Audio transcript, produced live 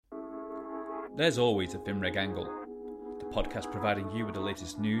There's always a FinReg angle, the podcast providing you with the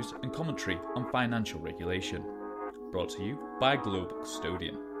latest news and commentary on financial regulation. Brought to you by Global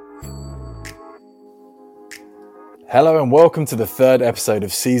Custodian. Hello and welcome to the third episode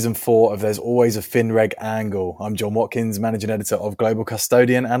of Season 4 of There's Always a FinReg Angle. I'm John Watkins, Managing Editor of Global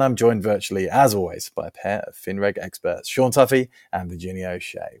Custodian, and I'm joined virtually, as always, by a pair of FinReg experts, Sean Tuffy and Virginia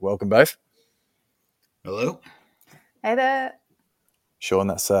O'Shea. Welcome both. Hello. Hey there. Sean,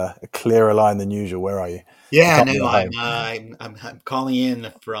 that's a clearer line than usual. Where are you? Yeah, no, I'm calling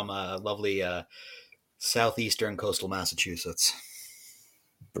in from lovely southeastern coastal Massachusetts.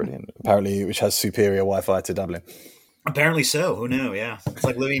 Brilliant. Apparently, which has superior Wi-Fi to Dublin. Apparently so. Who knew? Yeah, it's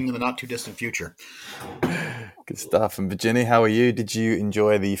like living in the not too distant future. Good stuff. And Virginia, how are you? Did you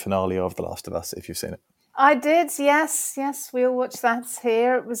enjoy the finale of The Last of Us, if you've seen it? I did, yes. We all watched that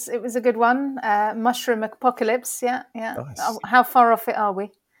here. It was a good one. Mushroom apocalypse, yeah. Nice. How far off it are we?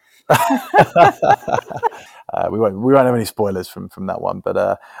 We won't have any spoilers from that one,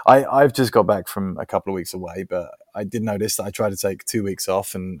 but I've just got back from a couple of weeks away, but I did notice that I tried to take 2 weeks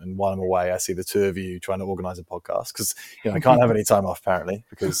off, and while I'm away I see the two of you trying to organise a podcast because I can't have any time off apparently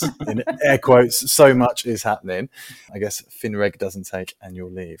because in air quotes so much is happening. I guess FinReg doesn't take annual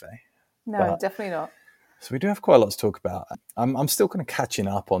leave, eh? No, but, definitely not. So we do have quite a lot to talk about. I'm still kind of catching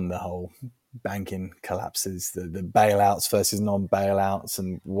up on the whole banking collapses, the bailouts versus non-bailouts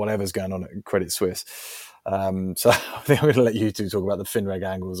and whatever's going on at Credit Suisse. So I think I'm going to let you two talk about the FinReg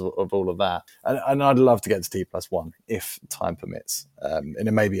angles of all of that. And I'd love to get to T+1 if time permits. And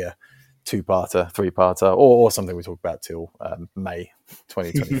it may be a two-parter, three-parter, or something we talk about till May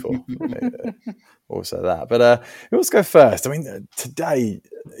 2024. Also that. But let's go first. I mean, today,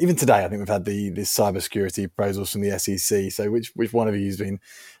 I think we've had this cybersecurity proposals from the SEC. So which one of you has been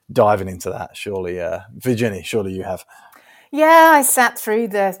diving into that? Surely, Virginia, surely you have. Yeah, I sat through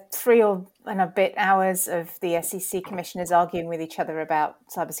the 3 or and a bit hours of the SEC commissioners arguing with each other about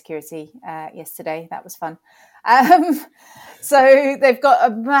cybersecurity yesterday. That was fun. So they've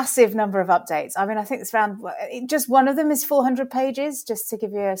got a massive number of updates. I mean, I think it's around, just one of them is 400 pages, just to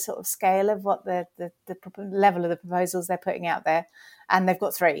give you a sort of scale of what the level of the proposals they're putting out there. And they've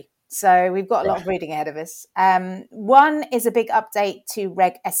got 3. So we've got a lot of reading ahead of us. One is a big update to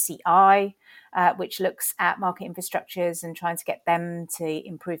Reg SCI, which looks at market infrastructures and trying to get them to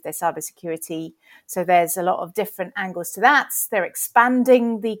improve their cybersecurity. So there's a lot of different angles to that. They're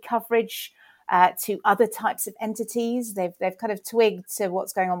expanding the coverage to other types of entities. They've kind of twigged to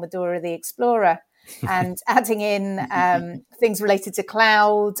what's going on with Dora the Explorer and adding in things related to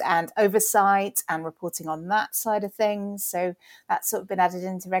cloud and oversight and reporting on that side of things. So that's sort of been added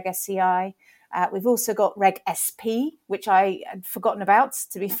into Reg SCI. We've also got Reg SP, which I had forgotten about,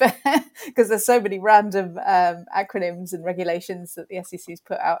 to be fair, because there's so many random acronyms and regulations that the SEC's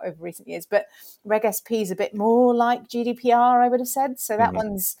put out over recent years. But Reg SP is a bit more like GDPR, I would have said. So that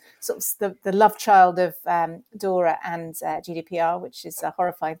one's sort of the love child of DORA and GDPR, which is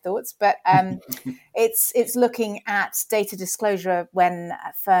horrifying thoughts. But it's looking at data disclosure when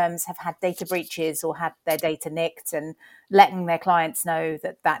firms have had data breaches or had their data nicked, and letting their clients know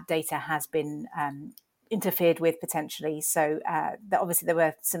that data has been interfered with potentially. So obviously there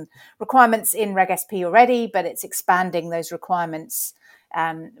were some requirements in Reg SP already, but it's expanding those requirements,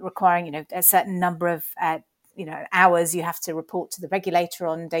 requiring a certain number of hours you have to report to the regulator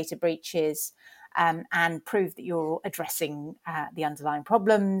on data breaches. And prove that you're addressing the underlying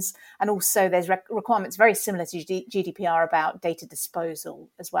problems. And also there's requirements very similar to GDPR about data disposal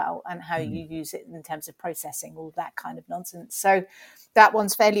as well, and how you use it in terms of processing, all that kind of nonsense. So that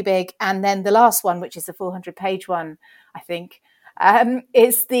one's fairly big. And then the last one, which is the 400-page one, I think,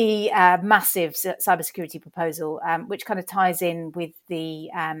 is the massive cybersecurity proposal, which kind of ties in with the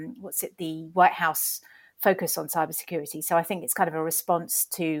White House focus on cybersecurity. So I think it's kind of a response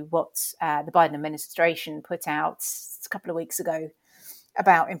to what the Biden administration put out a couple of weeks ago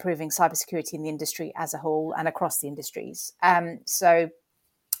about improving cybersecurity in the industry as a whole and across the industries. So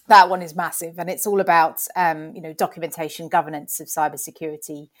that one is massive, and it's all about documentation, governance of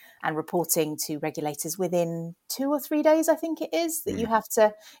cybersecurity, and reporting to regulators within 2 or 3 days. I think it is that you have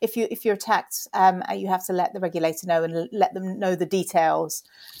to, if you're attacked, you have to let the regulator know and let them know the details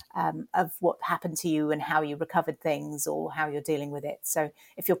of what happened to you and how you recovered things or how you're dealing with it. So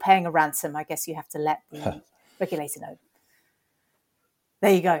if you're paying a ransom, I guess you have to let the regulator know.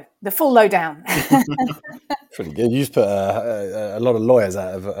 There you go. The full lowdown. Pretty good. You just put a lot of lawyers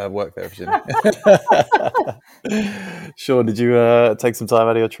out of work there, Virginia. Sean, did you take some time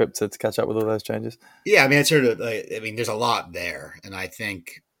out of your trip to catch up with all those changes? Yeah, I mean, there's a lot there. And I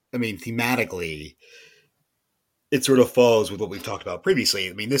think, thematically, it sort of falls with what we've talked about previously.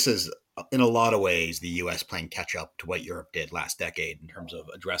 I mean, this is in a lot of ways, the U.S. playing catch up to what Europe did last decade in terms of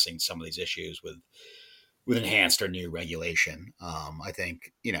addressing some of these issues with enhanced or new regulation. I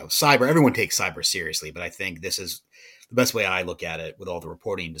think, cyber, everyone takes cyber seriously, but I think this is the best way I look at it with all the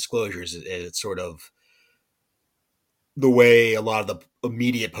reporting and disclosures. It's sort of the way a lot of the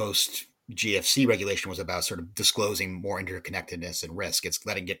immediate post GFC regulation was about sort of disclosing more interconnectedness and risk. It's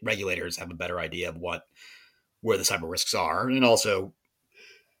letting regulators have a better idea of where the cyber risks are, and also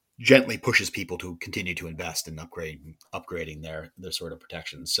gently pushes people to continue to invest in upgrading their sort of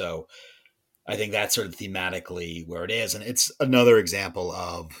protections. So I think that's sort of thematically where it is. And it's another example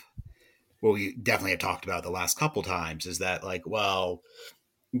of what we definitely have talked about the last couple times, is that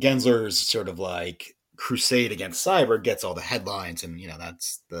Gensler's sort of crusade against cyber gets all the headlines, and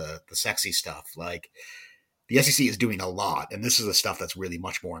that's the sexy stuff. The SEC is doing a lot, and this is the stuff that's really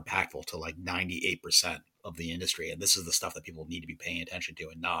much more impactful to 98% of the industry. And this is the stuff that people need to be paying attention to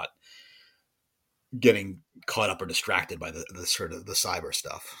and not getting caught up or distracted by the sort of the cyber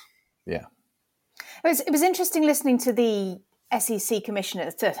stuff. Yeah. It was interesting listening to the SEC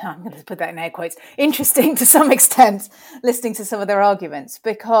commissioners, I'm going to put that in air quotes, interesting to some extent, listening to some of their arguments,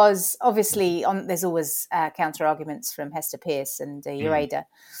 because obviously there's always counter arguments from Hester Pierce and UADA.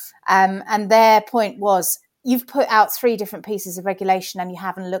 And their point was, you've put out 3 different pieces of regulation and you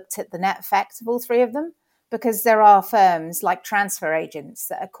haven't looked at the net effect of all 3 of them, because there are firms like transfer agents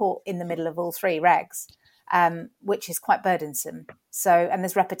that are caught in the middle of all 3 regs, which is quite burdensome. So, and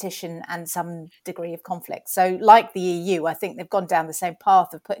there's repetition and some degree of conflict. So like the EU, I think they've gone down the same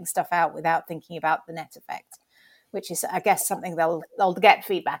path of putting stuff out without thinking about the net effect, which is, I guess, something they'll get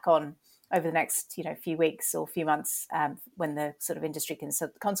feedback on over the next few weeks or few months when the sort of industry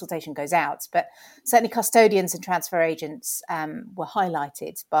consultation goes out. But certainly custodians and transfer agents were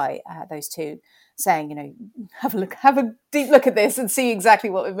highlighted by those 2, saying, have a deep look at this and see exactly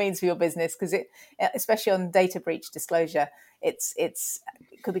what it means for your business, because it, especially on data breach disclosure, it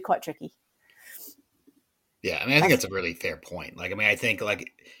could be quite tricky. Yeah, I think that's a really fair point. I think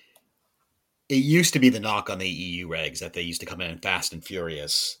it used to be the knock on the EU regs that they used to come in fast and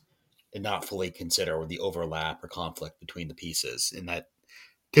furious and not fully consider the overlap or conflict between the pieces. And that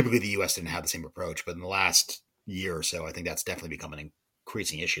typically the US didn't have the same approach, but in the last year or so, I think that's definitely become an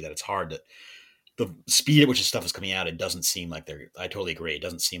increasing issue, that it's hard to, the speed at which this stuff is coming out, it doesn't seem like I totally agree. It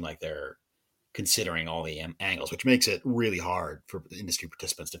doesn't seem like they're considering all the angles, which makes it really hard for industry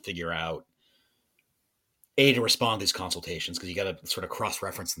participants to figure out, to respond to these consultations, because you got to sort of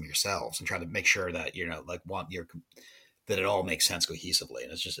cross-reference them yourselves and try to make sure that that it all makes sense cohesively.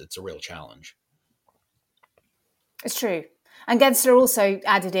 And it's a real challenge. It's true. And Gensler also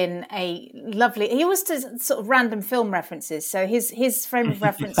added in he always does sort of random film references. So his frame of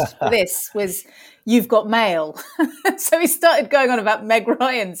reference for this was, you've got mail. So he started going on about Meg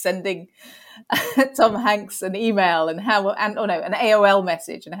Ryan sending Tom Hanks an email an AOL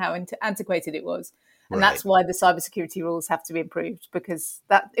message, and how antiquated it was. And That's why the cybersecurity rules have to be improved, because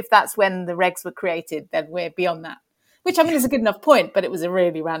if that's when the regs were created, then we're beyond that. Which is a good enough point, but it was a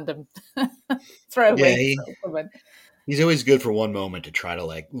really random throwaway comment. He's always good for one moment to try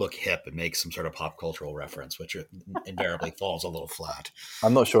to look hip and make some sort of pop cultural reference, which invariably falls a little flat.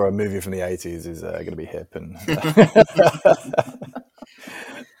 I'm not sure a movie from the 80s is going to be hip, and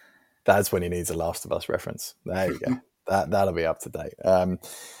that's when he needs a Last of Us reference. There you go. That'll be up to date.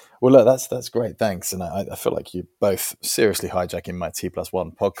 Well, look, that's great. Thanks. And I feel like you're both seriously hijacking my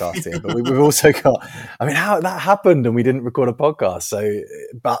T+1 podcast here, but we've also got, how that happened and we didn't record a podcast. So,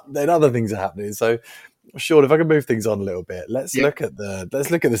 but then other things are happening. So, Sean, if I can move things on a little bit, let's look at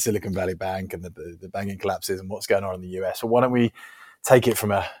the Silicon Valley Bank and the banking collapses and what's going on in the US. So why don't we take it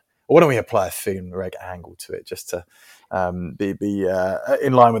why don't we apply a FinReg angle to it, just to be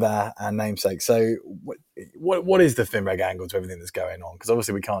in line with our namesake? So what is the FinReg angle to everything that's going on? Because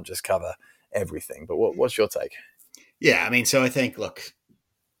obviously we can't just cover everything, but what's your take? Yeah, so I think, look,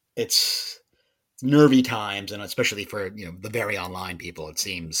 it's nervy times, and especially for the very online people, it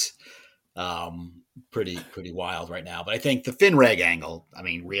seems pretty wild right now. But I think the FinReg angle,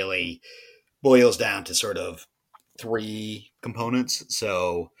 really boils down to sort of 3 components.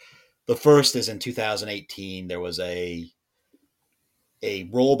 So the first is in 2018, there was a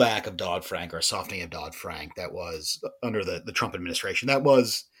rollback of Dodd-Frank, or a softening of Dodd-Frank, that was under the Trump administration. That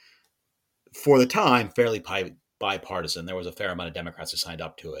was, for the time, fairly bipartisan. There was a fair amount of Democrats who signed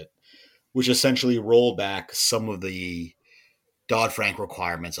up to it, which essentially rolled back some of the Dodd-Frank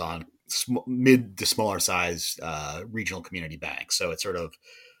requirements on mid to smaller size regional community banks. So it sort of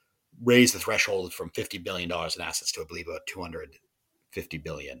raised the threshold from $50 billion in assets to, I believe, about $250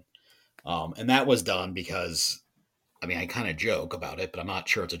 billion. And that was done because I mean, I kind of joke about it, but I'm not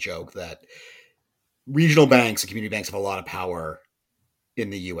sure it's a joke, that regional banks and community banks have a lot of power in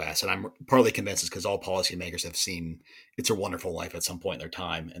the U.S. And I'm partly convinced it's because all policymakers have seen It's a Wonderful Life at some point in their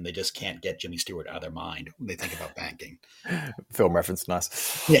time, and they just can't get Jimmy Stewart out of their mind when they think about banking. Film reference,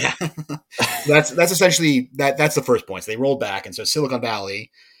 nice. Yeah, that's essentially that's the first point. So they rolled back, and so Silicon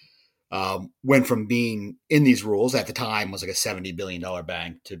Valley went from being in these rules at the time was like a $70 billion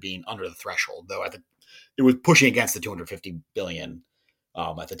bank to being under the threshold, though it was pushing against the $250 billion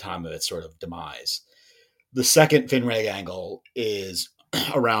at the time of its sort of demise. The second FinReg angle is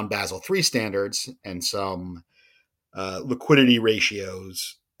around Basel III standards and some liquidity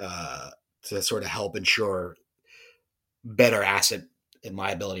ratios to sort of help ensure better asset and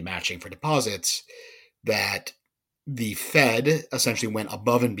liability matching for deposits, that the Fed essentially went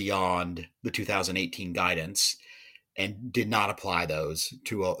above and beyond the 2018 guidance and did not apply those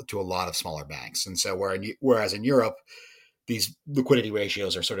to a lot of smaller banks. And so whereas in Europe, these liquidity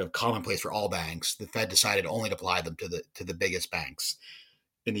ratios are sort of commonplace for all banks, the Fed decided only to apply them to the biggest banks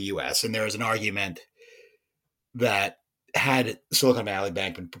in the US. And there is an argument that had Silicon Valley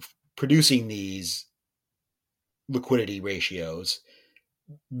Bank been producing these liquidity ratios,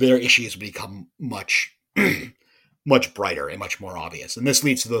 their issues would become much, much brighter and much more obvious. And this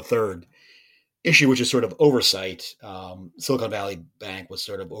leads to the third issue, which is sort of oversight. Silicon Valley Bank was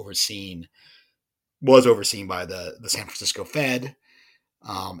sort of overseen by the San Francisco Fed.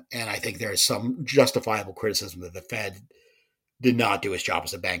 And I think there is some justifiable criticism that the Fed did not do its job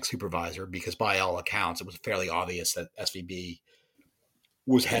as a bank supervisor, because by all accounts, it was fairly obvious that SVB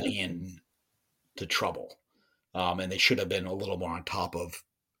was heading into trouble. And they should have been a little more on top of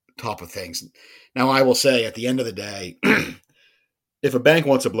things. Now, I will say at the end of the day, if a bank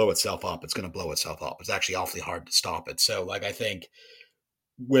wants to blow itself up, it's going to blow itself up. It's actually awfully hard to stop it. So like, I think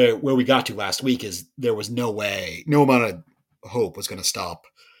where we got to last week is there was no amount of hope was going to stop.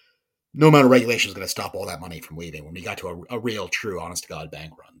 No amount of regulation was going to stop all that money from leaving when we got to a real, true, honest to God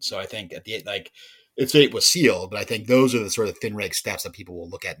bank run. So I think at the end, like, its fate was sealed, but I think those are the sort of FinReg steps that people will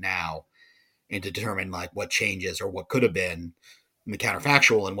look at now and to determine like what changes or what could have been in the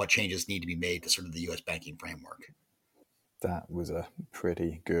counterfactual and what changes need to be made to sort of the U.S. banking framework. That was a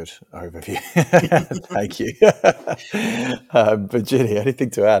pretty good overview. Thank you. But Ginny, anything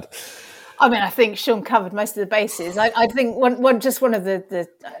to add? I mean, I think Sean covered most of the bases. I think one of the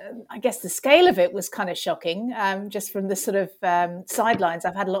I guess the scale of it was kind of shocking, just from the sort of sidelines.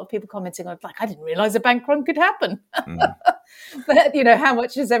 I've had a lot of people commenting on, like, I didn't realise a bank run could happen. But, how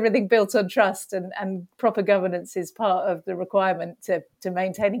much is everything built on trust, and proper governance is part of the requirement to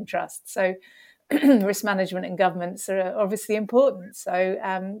maintaining trust. So risk management and governance are obviously important. So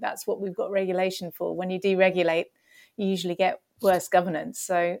that's what we've got regulation for. When you deregulate, you usually get worse governance.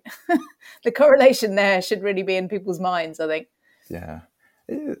 So the correlation there should really be in people's minds, I think. Yeah.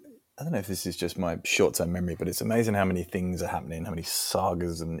 I don't know if this is just my short-term memory, but it's amazing how many things are happening, how many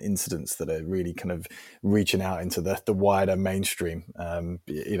sagas and incidents that are really kind of reaching out into the wider mainstream.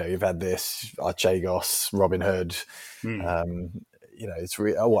 You've had this, Archegos, Robin Hood, it's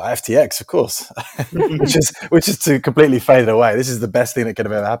FTX, of course, which is to completely fade away. This is the best thing that could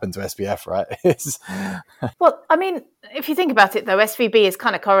have ever happened to SBF, right? Well, I mean, if you think about it, though, SVB is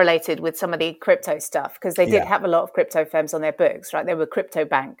kind of correlated with some of the crypto stuff, because they did have a lot of crypto firms on their books, right? They were a crypto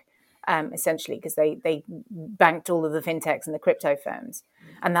bank, essentially, because they banked all of the fintechs and the crypto firms.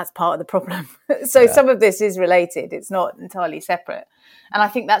 And that's part of the problem. So some of this is related. It's not entirely separate. And I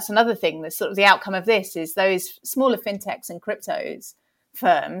think that's another thing. That's sort of the outcome of this is those smaller fintechs and cryptos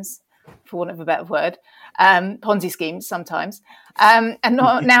firms, for want of a better word, Ponzi schemes sometimes, and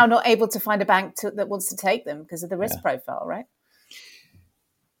not able to find a bank that wants to take them because of the risk profile, right?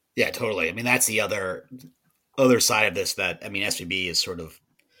 Yeah, totally. I mean, that's the other side of this. That, I mean, SVB is sort of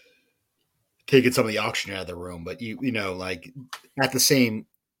taking some of the oxygen out of the room, but like at the same,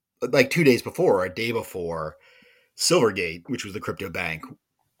 like 2 days before, or a day before, Silvergate, which was the crypto bank,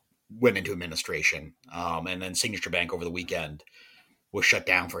 went into administration, and then Signature Bank over the weekend was shut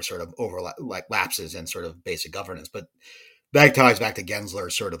down for sort of lapses in sort of basic governance. But that ties back to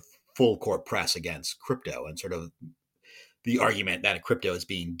Gensler's sort of full court press against crypto, and sort of the argument that crypto is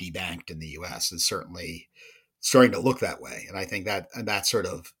being debanked in the U.S. is certainly starting to look that way. And I think that sort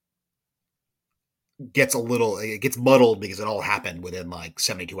of gets muddled because it all happened within like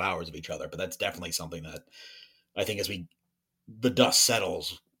 72 hours of each other. But that's definitely something that I think as the dust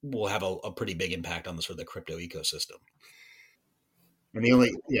settles, will have a pretty big impact on the sort of the crypto ecosystem. And the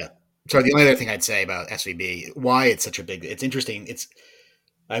only other thing I'd say about SVB, why it's such a big, it's interesting.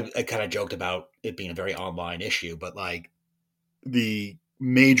 I kind of joked about it being a very online issue, but like the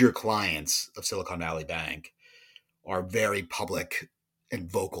major clients of Silicon Valley Bank are very public and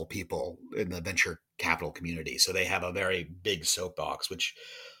vocal people in the venture capital community. So they have a very big soapbox, which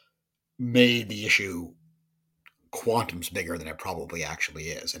made the issue quantums bigger than it probably actually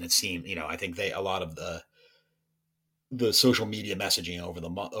is. And it seemed, I think a lot of the social media messaging over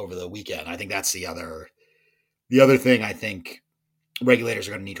the weekend, I think that's the other thing I think regulators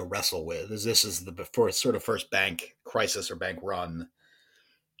are going to need to wrestle with is this is the first bank crisis or bank run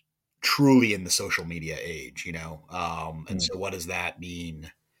truly in the social media age, and so what does that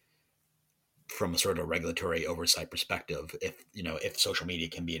mean from a sort of regulatory oversight perspective? If social media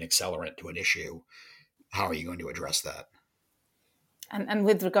can be an accelerant to an issue, how are you going to address that? And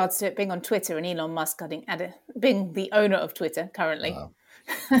with regards to it being on Twitter and Elon Musk being the owner of Twitter currently,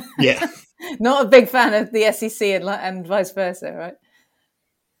 yeah, not a big fan of the SEC and vice versa, right?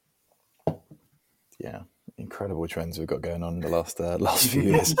 Yeah, incredible trends we've got going on in the last few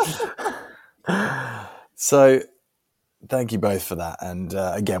years. So, thank you both for that. And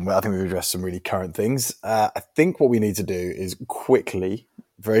again, I think we've addressed some really current things. I think what we need to do is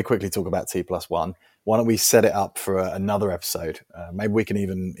very quickly talk about T+1. Why don't we set it up for another episode? Maybe we can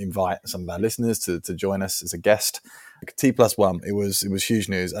even invite some of our listeners to join us as a guest. T+1, it was huge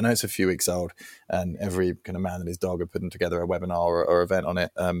news. I know it's a few weeks old, and every kind of man and his dog are putting together a webinar or event on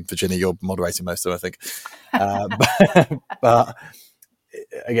it. Virginia, you're moderating most of it, I think. But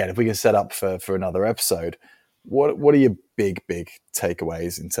again, if we can set up for another episode, what are your big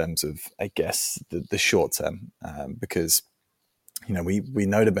takeaways in terms of, I guess, the short term? Because we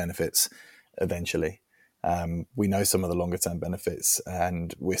know the benefits eventually. We know some of the longer term benefits,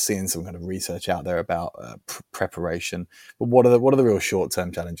 and we're seeing some kind of research out there about preparation. But what are the real short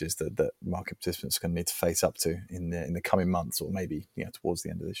term challenges that market participants are going to need to face up to in the coming months, or maybe towards the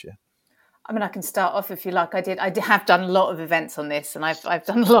end of this year? I mean, I can start off if you like. I have done a lot of events on this, and I've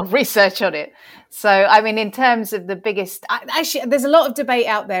done a lot of research on it. So, I mean, in terms of the biggest, actually, there's a lot of debate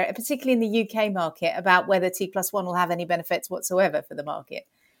out there, particularly in the UK market, about whether T+1 will have any benefits whatsoever for the market.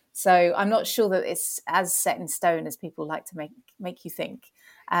 So, I'm not sure that it's as set in stone as people like to make you think.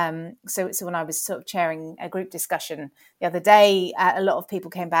 So when I was sort of chairing a group discussion the other day, a lot of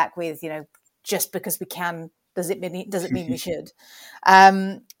people came back with, just because we can. Does it mean we should?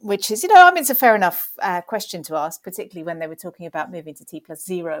 Which is, it's a fair enough question to ask, particularly when they were talking about moving to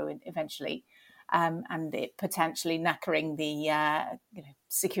T+0 eventually, and it potentially knackering the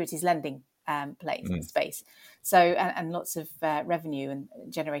securities lending space. So and lots of revenue and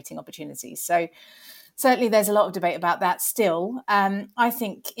generating opportunities. So certainly there's a lot of debate about that still. I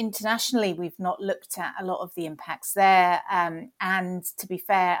think internationally we've not looked at a lot of the impacts there. And to be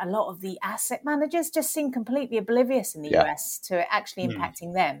fair, a lot of the asset managers just seem completely oblivious in the US to it actually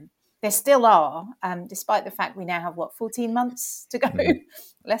impacting them. There still are, despite the fact we now have, 14 months to go?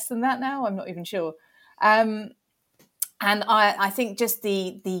 Less than that now? I'm not even sure. And I think just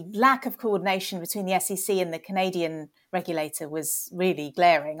the lack of coordination between the SEC and the Canadian regulator was really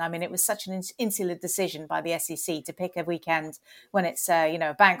glaring. I mean, it was such an insular decision by the SEC to pick a weekend when it's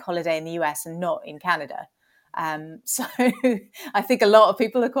a bank holiday in the US and not in Canada. So I think a lot of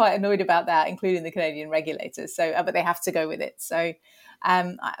people are quite annoyed about that, including the Canadian regulators. So, but they have to go with it. So,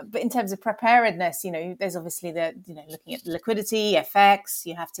 but in terms of preparedness, there's obviously looking at liquidity, FX.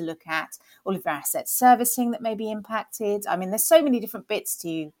 You have to look at all of your asset servicing that may be impacted. I mean, there's so many different bits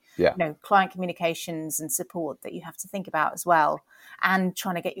to client communications and support that you have to think about as well, and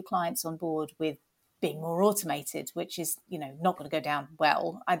trying to get your clients on board with being more automated, which is, not going to go down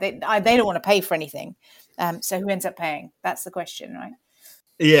well. They don't want to pay for anything. So who ends up paying? That's the question, right?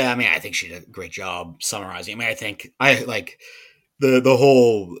 Yeah, I mean, I think she did a great job summarizing. I mean, I think I like the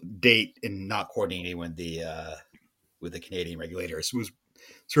whole date and not coordinating with the Canadian regulators was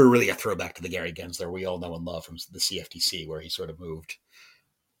sort of really a throwback to the Gary Gensler we all know and love from the CFTC, where he sort of moved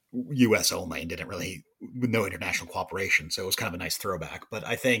U.S. only and didn't really, with no international cooperation. So it was kind of a nice throwback. But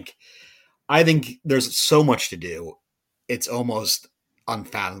I think there's so much to do. It's almost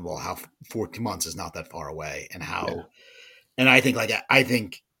unfathomable how 14 months is not that far away, and and I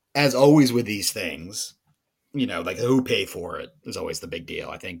think as always with these things, like who pay for it is always the big deal.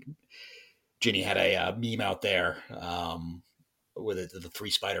 I think Ginny had a meme out there with the three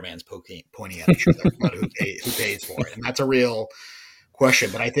Spider-Mans pointing at each other about who pays for it. And that's a real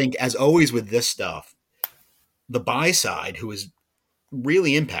question. But I think as always with this stuff, the buy side, who is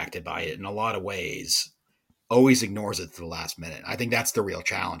really impacted by it in a lot of ways, always ignores it to the last minute. I think that's the real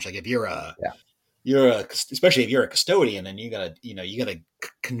challenge. Like if especially if you're a custodian, and you gotta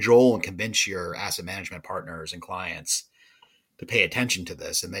cajole and convince your asset management partners and clients to pay attention to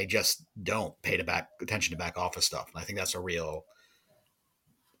this, and they just don't pay attention to back office stuff. And I think that's a real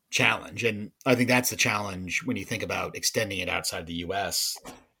challenge. And I think that's the challenge when you think about extending it outside the US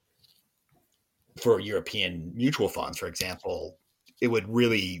for European mutual funds, for example. It would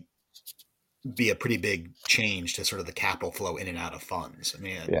really be a pretty big change to sort of the capital flow in and out of funds. I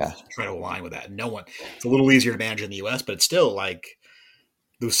mean, try to align with that. And it's a little easier to manage in the US, but it's still like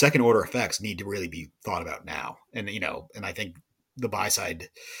those second order effects need to really be thought about now. And, and I think the buy side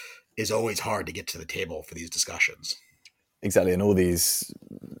is always hard to get to the table for these discussions. Exactly. And all these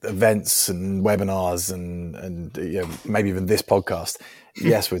events and webinars and maybe even this podcast.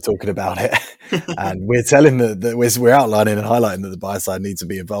 Yes, we're talking about it and we're telling that we're outlining and highlighting that the buy side needs to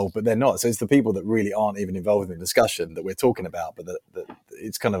be involved, but they're not. So it's the people that really aren't even involved in the discussion that we're talking about, but that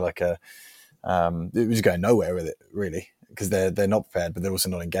it's kind of like it was going nowhere with it really, because they're not prepared, but they're also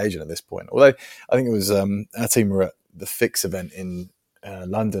not engaging at this point. Although I think it was our team were at the FIX event in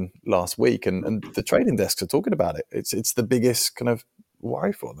London last week, and the trading desks are talking about it. It's the biggest kind of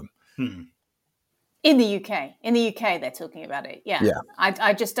worry for them. In the UK, they're talking about it. Yeah.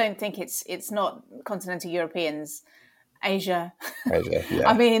 I just don't think it's not continental Europeans, Asia. Yeah.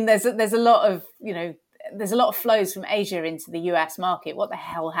 I mean, there's a lot of there's a lot of flows from Asia into the US market. What the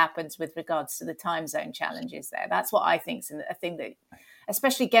hell happens with regards to the time zone challenges there? That's what I think is a thing that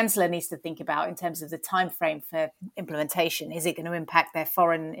especially Gensler needs to think about in terms of the time frame for implementation. Is it going to impact their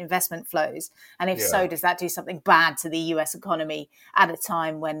foreign investment flows? And if so, does that do something bad to the US economy at a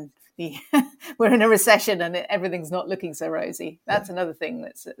time when we're in a recession and everything's not looking so rosy? That's another thing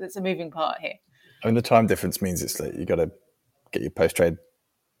that's a moving part here. I mean, the time difference means it's like you got to get your post-trade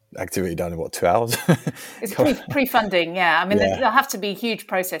activity done in 2 hours? It's pre-funding, yeah. I mean, there'll have to be huge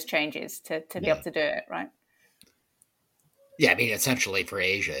process changes to be able to do it, right? Yeah, I mean, essentially for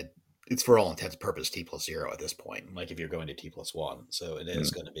Asia, it's for all intents and purposes T+0 at this point. Like if you're going to T+1, so it is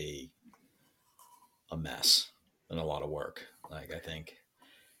going to be a mess and a lot of work. Like I think,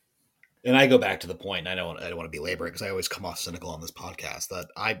 and I go back to the point. I don't want to belabor it because I always come off cynical on this podcast. That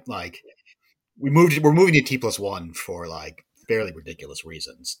we're moving to T+1 for like fairly ridiculous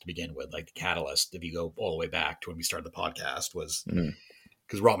reasons to begin with. Like the catalyst, if you go all the way back to when we started the podcast, was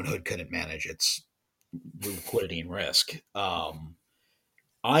because Robinhood couldn't manage its liquidity and risk. I'm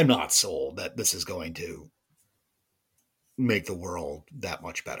not sold that this is going to make the world that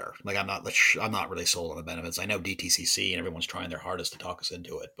much better. Like I'm not really sold on the benefits. I know DTCC and everyone's trying their hardest to talk us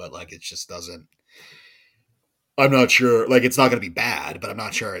into it, but like it just doesn't. I'm not sure. Like it's not going to be bad, but I'm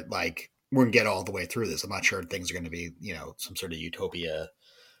not sure. Like we're gonna get all the way through this. I'm not sure things are going to be some sort of utopia,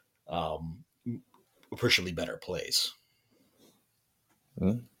 appreciably better place.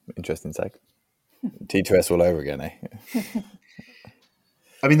 Interesting take. T2S all over again, eh?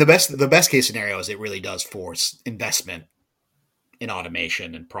 I mean, the best case scenario is it really does force investment in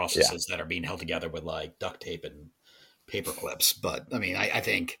automation and processes that are being held together with like duct tape and paper clips. But I mean, I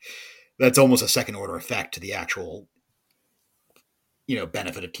think that's almost a second order effect to the actual,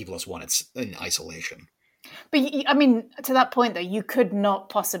 benefit of T+1. It's in isolation. But I mean, to that point, though, you could not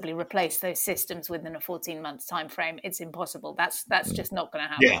possibly replace those systems within a 14-month time frame. It's impossible. That's just not going to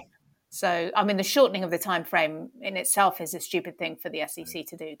happen. Yeah. So, I mean, the shortening of the time frame in itself is a stupid thing for the SEC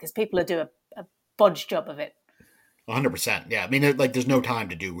to do because people are doing a bodge job of it. 100%. Yeah. I mean, there's no time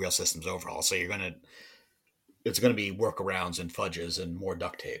to do real systems overhaul. So it's going to be workarounds and fudges and more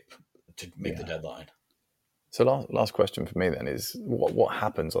duct tape to make the deadline. So last question for me then is what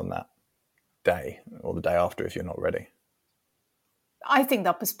happens on that day or the day after if you're not ready? I think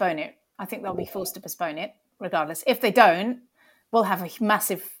they'll postpone it. I think they'll be forced to postpone it regardless. If they don't, we'll have a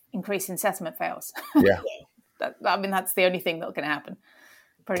massive increase in settlement fails. Yeah. That's the only thing that's going to happen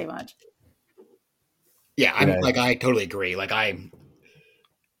pretty much. Yeah. I totally agree.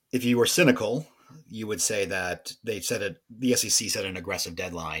 If you were cynical, you would say that the SEC set an aggressive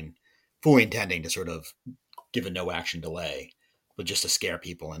deadline, fully intending to sort of give a no action delay, but just to scare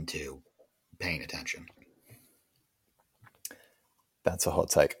people into paying attention. That's a hot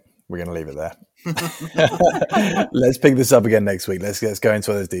take. We're going to leave it there. Let's pick this up again next week. Let's go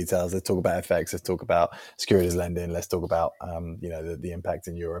into all those details. Let's talk about FX. Let's talk about securities lending. Let's talk about the impact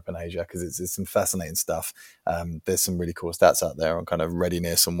in Europe and Asia because it's some fascinating stuff. There's some really cool stats out there on kind of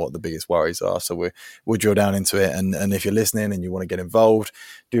readiness and what the biggest worries are. So we'll drill down into it. And if you're listening and you want to get involved,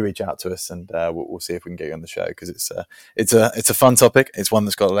 do reach out to us and we'll see if we can get you on the show because it's a fun topic. It's one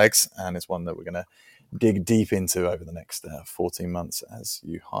that's got legs and it's one that we're going to dig deep into over the next 14 months as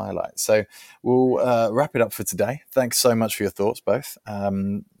you highlight. So we'll wrap it up for today. Thanks so much for your thoughts both.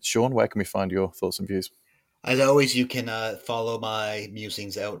 Sean, where can we find your thoughts and views? As always, you can follow my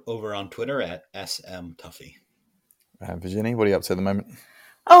musings out over on Twitter at smtuffy. Virginie, what are you up to at the moment?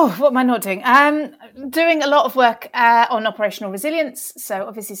 Oh, what am I not doing? Doing a lot of work on operational resilience. So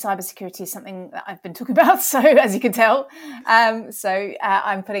obviously cybersecurity is something that I've been talking about, so as you can tell. I'm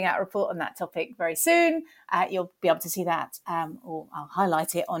putting out a report on that topic very soon. You'll be able to see that, or I'll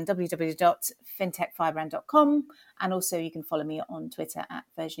highlight it on www.fintechfirebrand.com. And also you can follow me on Twitter at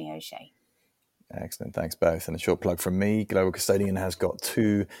Virginie O'Shea. Excellent. Thanks both. And a short plug from me. Global Custodian has got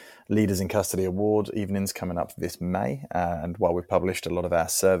 2 Leaders in Custody Award evenings coming up this May. And while we've published a lot of our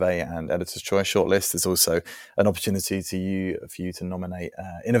survey and Editor's Choice shortlist, there's also an opportunity for you to nominate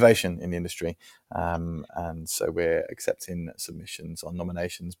innovation in the industry. And so we're accepting submissions on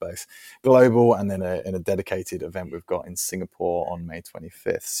nominations, both global and then in a dedicated event we've got in Singapore on May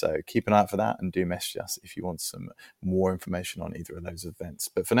 25th. So keep an eye out for that and do message us if you want some more information on either of those events.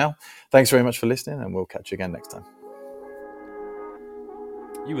 But for now, thanks very much for listening, and we'll catch you again next time.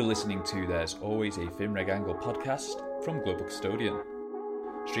 You were listening to There's Always a FinReg Angle podcast from Global Custodian.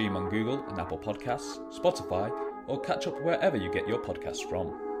 Stream on Google and Apple Podcasts, Spotify, or catch up wherever you get your podcasts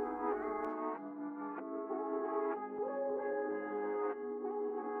from.